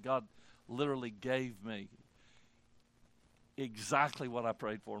seriously. God literally gave me exactly what I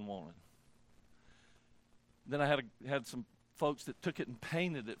prayed for and wanted. Then I had some folks that took it and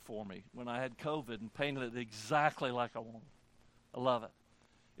painted it for me when I had COVID and painted it exactly like I wanted. I love it.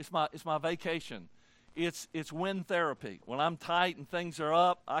 It's my vacation. It's wind therapy. When I'm tight and things are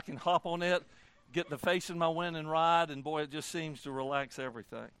up, I can hop on it, get the face in my wind and ride, and boy, it just seems to relax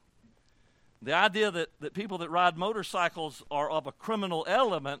everything. The idea that people that ride motorcycles are of a criminal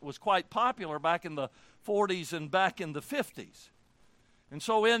element was quite popular back in the 40s and back in the 50s. And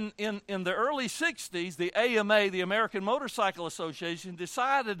so in the early 60s, the AMA, the American Motorcycle Association,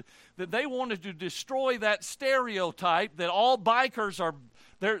 decided that they wanted to destroy that stereotype that all bikers are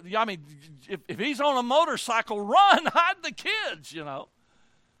there. I mean, if he's on a motorcycle, run, hide the kids, you know.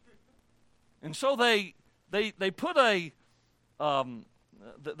 And so they put a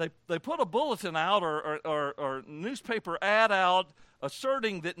they put a bulletin out or newspaper ad out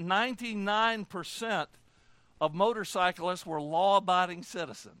asserting that 99% of motorcyclists were law-abiding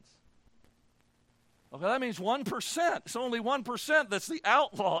citizens. Okay, that means 1%. It's only 1% that's the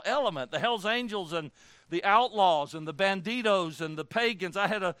outlaw element, the Hells Angels and the outlaws and the banditos and the pagans. I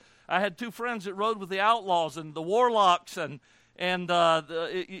had two friends that rode with the outlaws and the warlocks and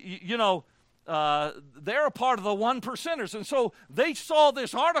they're a part of the 1%ers. And so they saw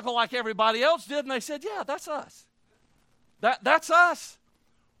this article like everybody else did, and they said, yeah, that's us. That's us.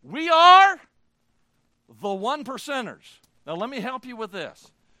 We are the 1%ers. Now, let me help you with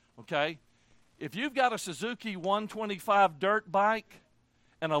this, okay? If you've got a Suzuki 125 dirt bike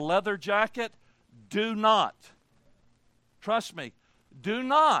and a leather jacket, do not, trust me, do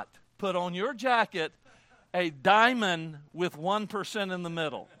not put on your jacket a diamond with 1% in the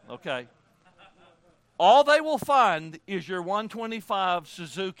middle, okay? All they will find is your 125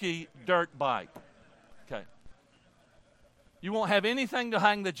 Suzuki dirt bike. Okay. You won't have anything to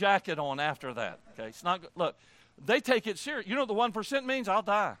hang the jacket on after that. Okay. It's not good. Look, they take it serious. You know what the 1% means? I'll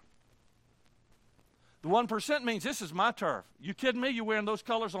die. The 1% means this is my turf. You kidding me? You wearing those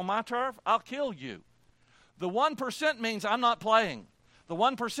colors on my turf? I'll kill you. The 1% means I'm not playing. The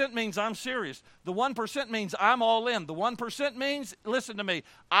 1% means I'm serious. The 1% means I'm all in. The 1% means, listen to me,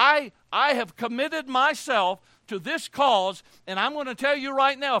 I have committed myself to this cause, and I'm going to tell you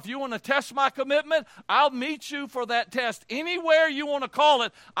right now, if you want to test my commitment, I'll meet you for that test. Anywhere you want to call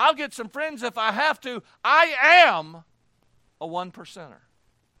it, I'll get some friends if I have to. I am a 1%er.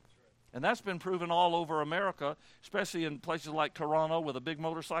 And that's been proven all over America, especially in places like Toronto where the big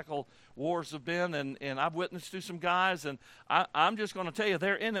motorcycle wars have been. And I've witnessed to some guys, and I'm just going to tell you,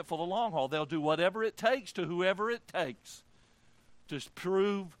 they're in it for the long haul. They'll do whatever it takes to whoever it takes to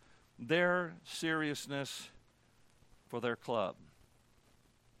prove their seriousness for their club.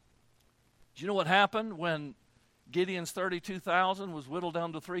 Do you know what happened when Gideon's 32,000 was whittled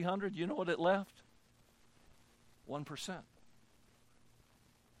down to 300? You know what it left? 1%.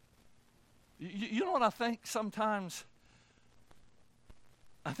 You know what I think sometimes?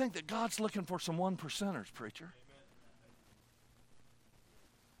 I think that God's looking for some 1%ers, preacher.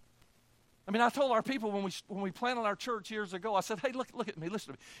 I mean, I told our people when we planted our church years ago, I said, hey, look at me,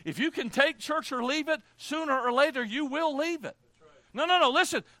 listen to me. If you can take church or leave it, sooner or later you will leave it. No,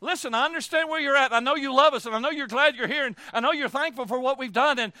 listen, I understand where you're at. I know you love us, and I know you're glad you're here, and I know you're thankful for what we've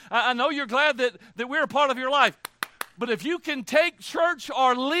done, and I know you're glad that we're a part of your life. But if you can take church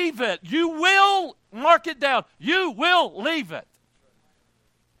or leave it, you will, mark it down, you will leave it.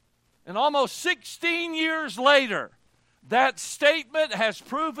 And almost 16 years later, that statement has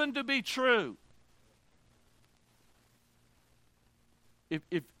proven to be true.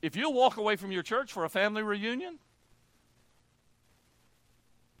 If you'll walk away from your church for a family reunion,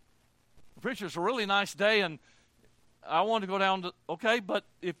 preacher, it's a really nice day, and I want to go down to, okay, but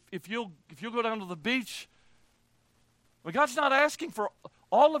if you'll go down to the beach, well, God's not asking for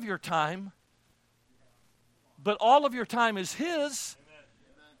all of your time, but all of your time is His.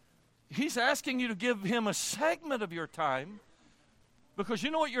 He's asking you to give Him a segment of your time, because you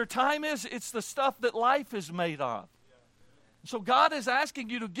know what your time is? It's the stuff that life is made of. So God is asking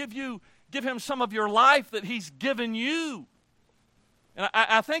you to give Him some of your life that He's given you. And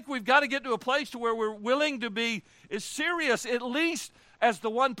I think we've got to get to a place to where we're willing to be as serious, at least as the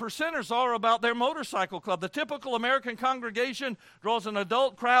 1%ers are, about their motorcycle club. The typical American congregation draws an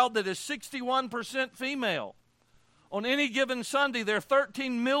adult crowd that is 61% female. On any given Sunday, there are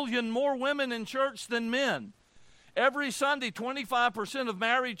 13 million more women in church than men. Every Sunday, 25% of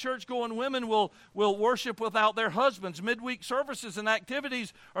married church-going women will worship without their husbands. Midweek services and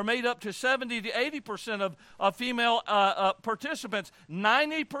activities are made up to 70 to 80% of female participants.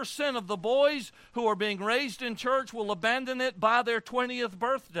 90% of the boys who are being raised in church will abandon it by their 20th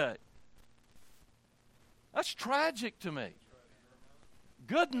birthday. That's tragic to me.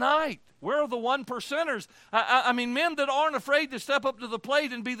 Good night. Where are the 1%ers? I mean, men that aren't afraid to step up to the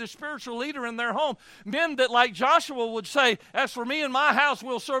plate and be the spiritual leader in their home. Men that, like Joshua, would say, as for me and my house,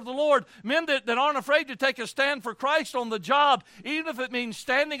 we'll serve the Lord. Men that aren't afraid to take a stand for Christ on the job, even if it means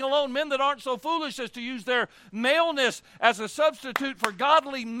standing alone. Men that aren't so foolish as to use their maleness as a substitute for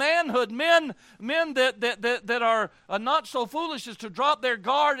godly manhood. Men that are not so foolish as to drop their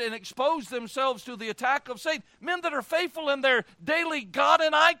guard and expose themselves to the attack of Satan. Men that are faithful in their daily God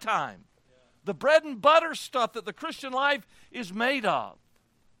and I time. The bread and butter stuff that the Christian life is made of.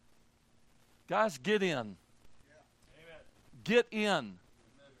 Guys, get in. Get in.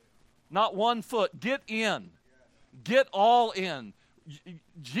 Not 1 foot. Get in. Get all in.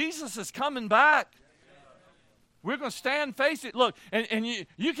 Jesus is coming back. We're going to stand face it. Look, and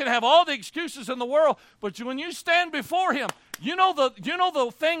you can have all the excuses in the world, but when you stand before Him, you know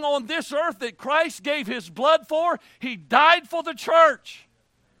the thing on this earth that Christ gave His blood for? He died for the church.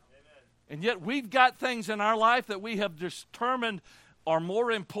 And yet we've got things in our life that we have determined are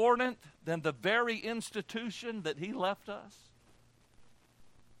more important than the very institution that He left us.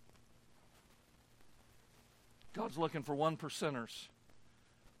 God's looking for 1%ers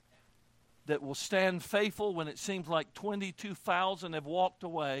that will stand faithful when it seems like 22,000 have walked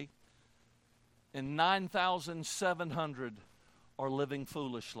away and 9,700 are living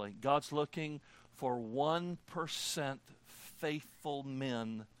foolishly. God's looking for 1% faithful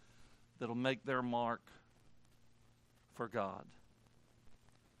men that'll make their mark for God.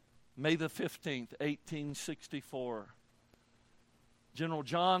 May the 15th, 1864, General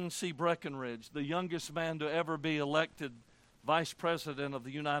John C. Breckinridge, the youngest man to ever be elected Vice President of the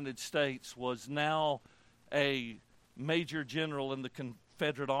United States, was now a Major General in the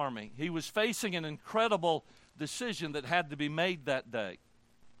Confederate Army. He was facing an incredible decision that had to be made that day.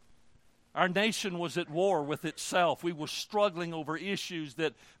 Our nation was at war with itself. We were struggling over issues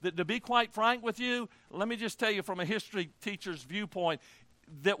that, to be quite frank with you, let me just tell you from a history teacher's viewpoint,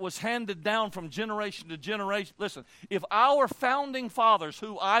 that was handed down from generation to generation. Listen, if our founding fathers,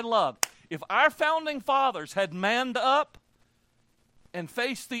 who I love, if our founding fathers had manned up and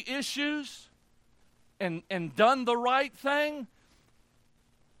faced the issues and done the right thing,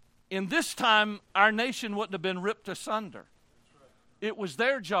 in this time, our nation wouldn't have been ripped asunder. It was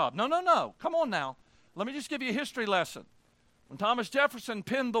their job. No. Come on now. Let me just give you a history lesson. When Thomas Jefferson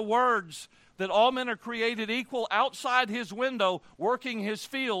penned the words that all men are created equal, outside his window, working his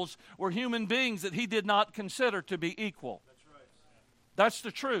fields, were human beings that he did not consider to be equal. That's right. That's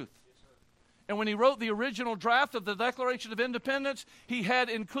the truth. And when he wrote the original draft of the Declaration of Independence, he had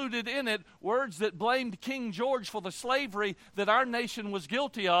included in it words that blamed King George for the slavery that our nation was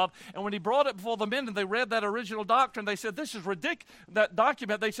guilty of. And when he brought it before the men and they read that original doctrine, they said, this is ridiculous. That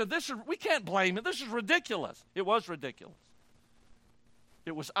document, they said, we can't blame it. This is ridiculous. It was ridiculous.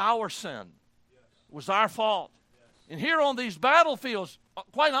 It was our sin. It was our fault. And here on these battlefields,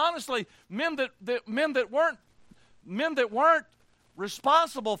 quite honestly, men that weren't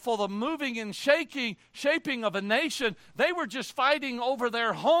responsible for the moving and shaping of a nation, they were just fighting over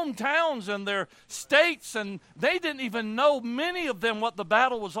their hometowns and their states, and they didn't even know, many of them, what the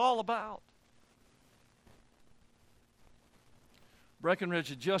battle was all about. Breckinridge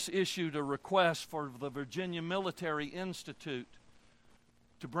had just issued a request for the Virginia Military Institute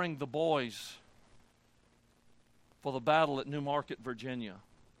to bring the boys for the battle at New Market, Virginia.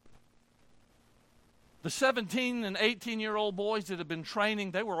 The 17 and 18-year-old boys that had been training,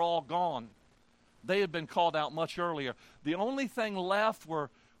 they were all gone. They had been called out much earlier. The only thing left were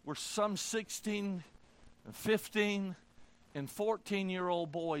some 16, 15, and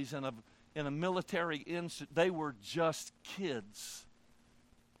 14-year-old boys in a military institute. They were just kids.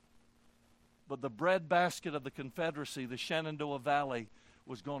 But the breadbasket of the Confederacy, the Shenandoah Valley,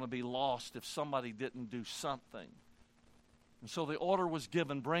 was going to be lost if somebody didn't do something. And so the order was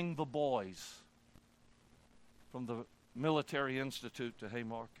given, bring the boys from the Military Institute to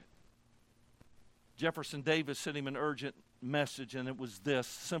Haymarket. Jefferson Davis sent him an urgent message, and it was this,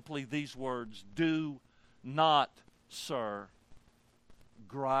 simply these words: do not, sir,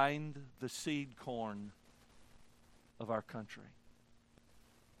 grind the seed corn of our country.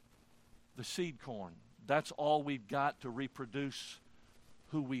 The seed corn, that's all we've got to reproduce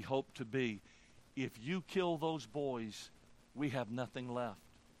who we hope to be. If you kill those boys, we have nothing left.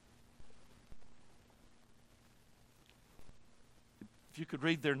 If you could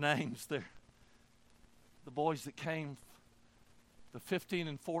read their names, the boys that came, the 15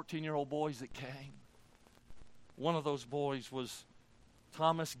 and 14-year-old boys that came. One of those boys was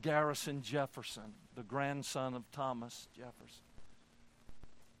Thomas Garrison Jefferson, the grandson of Thomas Jefferson.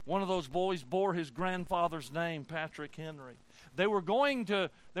 One of those boys bore his grandfather's name, Patrick Henry. They were going to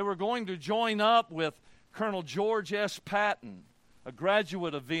join up with Colonel George S. Patton, a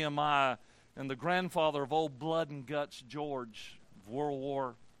graduate of VMI and the grandfather of old Blood and Guts George, of World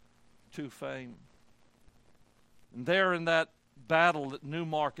War II fame. And there in that battle at New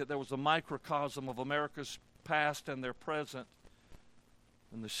Market, there was a microcosm of America's past and their present.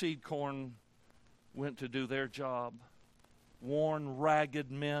 And the seed corn went to do their job. Worn,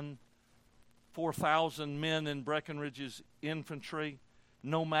 ragged men, 4,000 men in Breckinridge's infantry,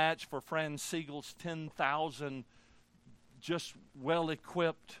 no match for Franz Siegel's 10,000 just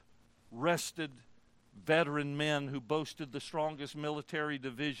well-equipped, rested veteran men who boasted the strongest military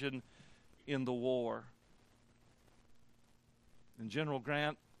division in the war. And General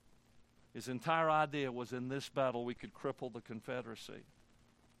Grant, his entire idea was, in this battle we could cripple the Confederacy.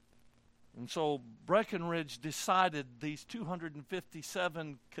 And so Breckinridge decided these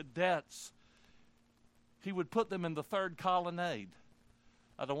 257 cadets, he would put them in the third colonnade.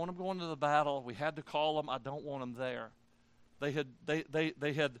 I don't want them going to the battle. We had to call them. I don't want them there.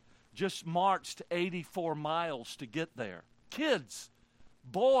 They had just marched 84 miles to get there. Kids,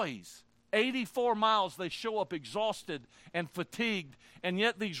 boys, 84 miles. They show up exhausted and fatigued, and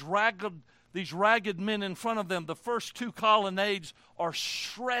yet these ragged men in front of them, the first two colonnades, are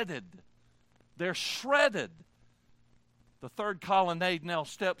shredded. They're shredded. The third colonnade now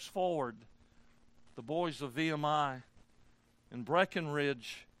steps forward. The boys of VMI and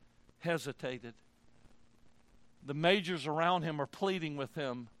Breckinridge hesitated. The majors around him are pleading with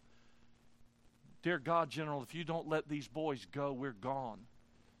him. Dear God, General, if you don't let these boys go, we're gone.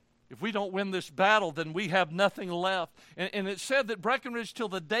 If we don't win this battle, then we have nothing left. And it said that Breckinridge, till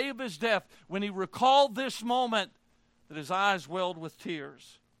the day of his death, when he recalled this moment, that his eyes welled with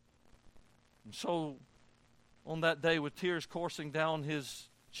tears. And so, on that day, with tears coursing down his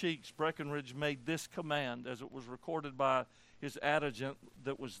cheeks, Breckinridge made this command, as it was recorded by his adjutant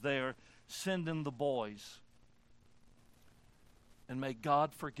that was there: send in the boys. And may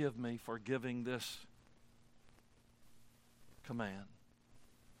God forgive me for giving this command.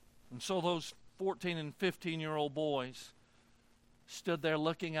 And so those 14 and 15-year-old boys stood there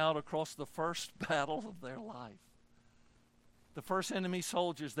looking out across the first battle of their life. The first enemy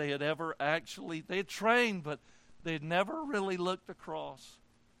soldiers they had trained, but they had never really looked across.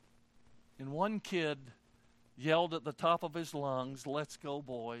 And one kid yelled at the top of his lungs, "Let's go,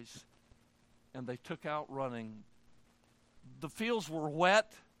 boys." And they took out running. The fields were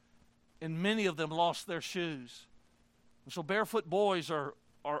wet, and many of them lost their shoes. And so barefoot boys are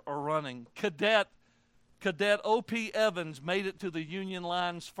running. Cadet O.P. Evans made it to the Union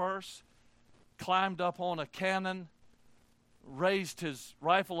lines first, climbed up on a cannon, raised his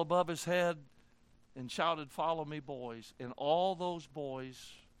rifle above his head, and shouted, "Follow me, boys." And all those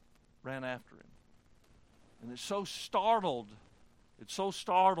boys ran after him. And it so startled It so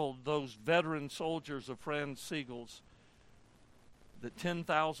startled those veteran soldiers of Franz Siegel's that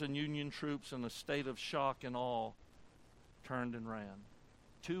 10,000 Union troops in a state of shock and awe turned and ran.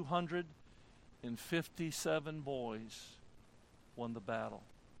 257 boys won the battle.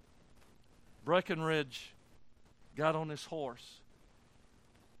 Breckinridge got on his horse,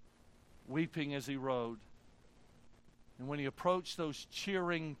 weeping as he rode. And when he approached those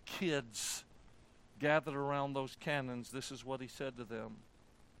cheering kids gathered around those cannons, this is what he said to them.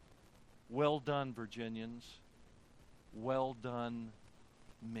 Well done, Virginians. Well done,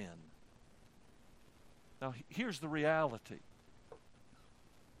 men. Now, here's the reality.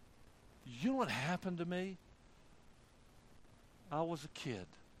 You know what happened to me? I was a kid.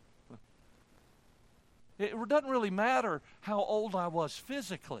 It doesn't really matter how old I was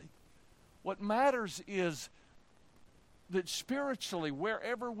physically. What matters is that spiritually,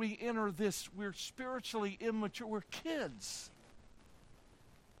 wherever we enter this, we're spiritually immature. We're kids.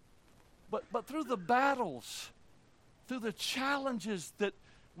 But through the battles, through the challenges that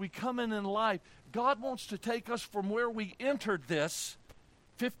we come in life, God wants to take us from where we entered this,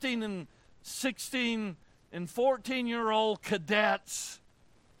 15 and 16 and 14-year-old cadets,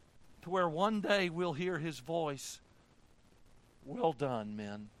 to where one day we'll hear His voice. Well done,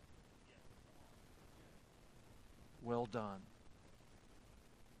 men. Well done.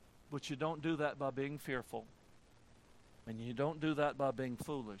 But you don't do that by being fearful. And you don't do that by being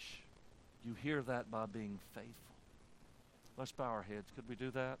foolish. You hear that by being faithful. Let's bow our heads. Could we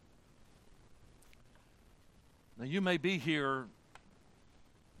do that? Now, you may be here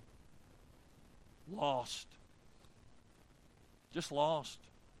lost. Just lost.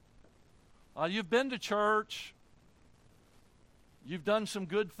 You've been to church. You've done some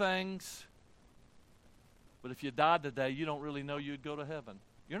good things. But if you died today, you don't really know you'd go to heaven.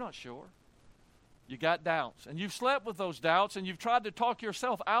 You're not sure. You got doubts. And you've slept with those doubts, and you've tried to talk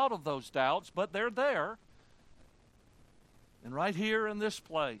yourself out of those doubts, but they're there. And right here in this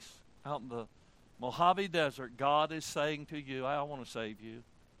place, out in the Mojave Desert, God is saying to you, I want to save you.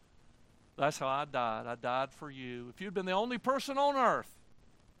 That's how I died. I died for you. If you'd been the only person on earth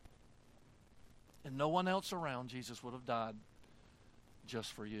and no one else around, Jesus would have died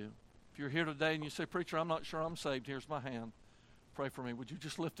just for you. If you're here today and you say, Preacher, I'm not sure I'm saved, here's my hand. Pray for me. Would you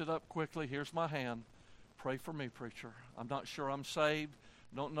just lift it up quickly? Here's my hand. Pray for me, preacher. I'm not sure I'm saved.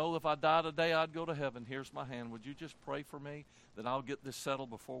 Don't know if I die today I'd go to heaven. Here's my hand. Would you just pray for me that I'll get this settled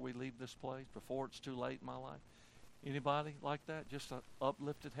before we leave this place, before it's too late in my life? Anybody like that? Just an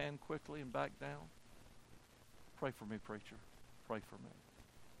uplifted hand quickly and back down. Pray for me, preacher. Pray for me.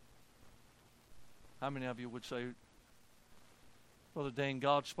 How many of you would say, Brother Dane,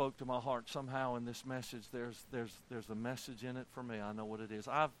 God spoke to my heart somehow in this message. There's a message in it for me. I know what it is.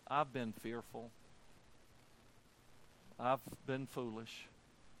 I've been fearful. I've been foolish,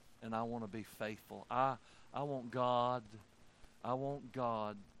 and I want to be faithful. I want God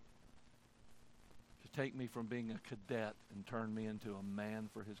to take me from being a cadet and turn me into a man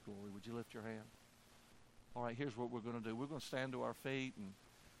for His glory. Would you lift your hand? All right, here's what we're going to do. We're going to stand to our feet, and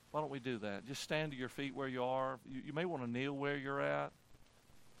why don't we do that? Just stand to your feet where you are. You may want to kneel where you're at.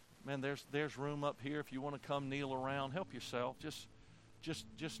 Man, there's room up here. If you want to come kneel around, help yourself. Just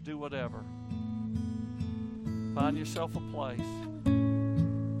do whatever. Find yourself a place.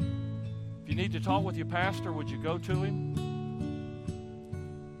 If you need to talk with your pastor, would you go to him?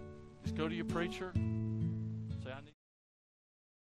 Just go to your preacher.